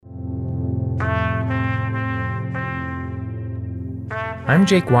I'm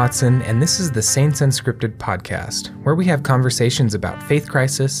Jake Watson, and this is the Saints Unscripted podcast, where we have conversations about faith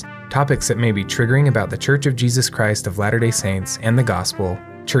crisis, topics that may be triggering about the Church of Jesus Christ of Latter-day Saints and the Gospel,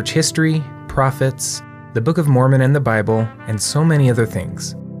 church history, prophets, the Book of Mormon and the Bible, and so many other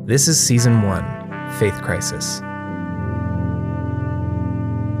things. This is Season 1, Faith Crisis.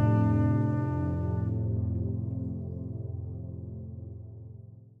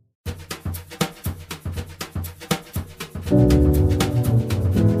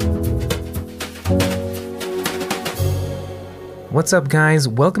 What's up, guys?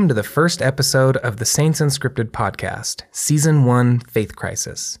 Welcome to the first episode of the Saints Unscripted podcast, Season 1, Faith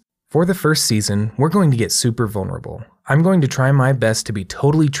Crisis. For the first season, we're going to get super vulnerable. I'm going to try my best to be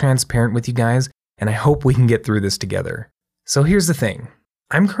totally transparent with you guys, and I hope we can get through this together. So here's the thing.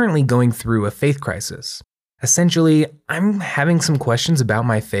 I'm currently going through a faith crisis. Essentially, I'm having some questions about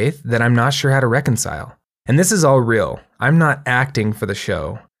my faith that I'm not sure how to reconcile. And this is all real. I'm not acting for the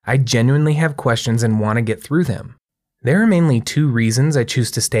show. I genuinely have questions and want to get through them. There are mainly two reasons I choose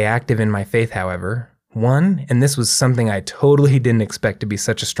to stay active in my faith, however. One, and this was something I totally didn't expect to be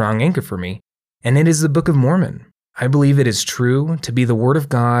such a strong anchor for me, and it is the Book of Mormon. I believe it is true, to be the Word of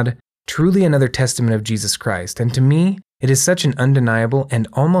God, truly another testament of Jesus Christ, and to me, it is such an undeniable and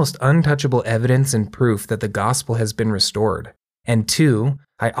almost untouchable evidence and proof that the gospel has been restored. And two,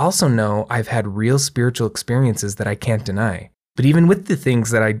 I also know I've had real spiritual experiences that I can't deny. But even with the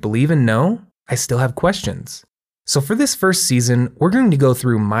things that I believe and know, I still have questions. So for this first season, we're going to go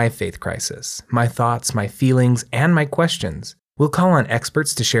through my faith crisis, my thoughts, my feelings, and my questions. We'll call on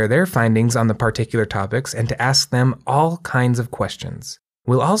experts to share their findings on the particular topics and to ask them all kinds of questions.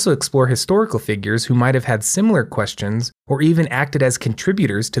 We'll also explore historical figures who might have had similar questions or even acted as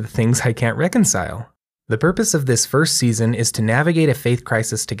contributors to the things I can't reconcile. The purpose of this first season is to navigate a faith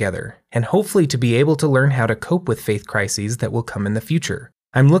crisis together, and hopefully to be able to learn how to cope with faith crises that will come in the future.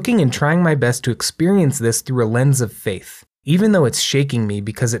 I'm looking and trying my best to experience this through a lens of faith, even though it's shaking me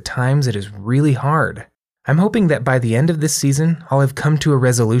because at times it is really hard. I'm hoping that by the end of this season, I'll have come to a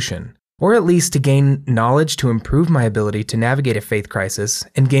resolution, or at least to gain knowledge to improve my ability to navigate a faith crisis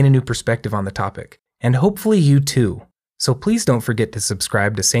and gain a new perspective on the topic. And hopefully you too. So please don't forget to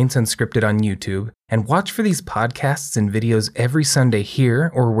subscribe to Saints Unscripted on YouTube and watch for these podcasts and videos every Sunday here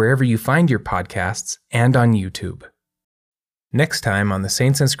or wherever you find your podcasts and on YouTube. Next time on the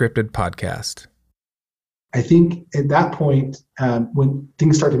Saints Unscripted podcast. I think at that point, when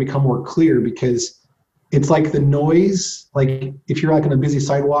things start to become more clear, because it's like the noise, like if you're like on a busy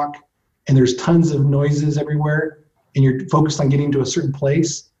sidewalk and there's tons of noises everywhere and you're focused on getting to a certain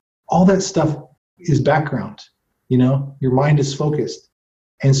place, all that stuff is background, your mind is focused.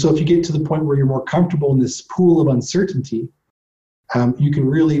 And so if you get to the point where you're more comfortable in this pool of uncertainty, you can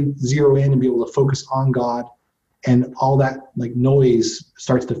really zero in and be able to focus on God. And all that like noise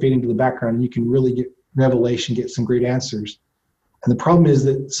starts to fade into the background, and you can really get revelation, get some great answers. And the problem is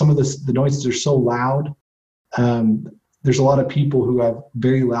that some of the noises are so loud. There's a lot of people who have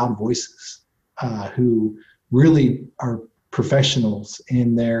very loud voices, who really are professionals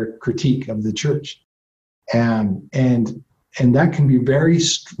in their critique of the church. And that can be very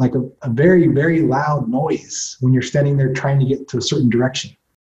like a very, very loud noise when you're standing there trying to get to a certain direction.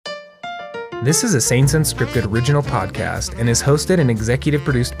 This is a Saints Unscripted original podcast and is hosted and executive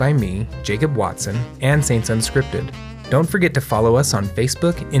produced by me, Jacob Watson, and Saints Unscripted. Don't forget to follow us on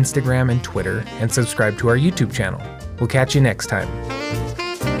Facebook, Instagram, and Twitter, and subscribe to our YouTube channel. We'll catch you next time.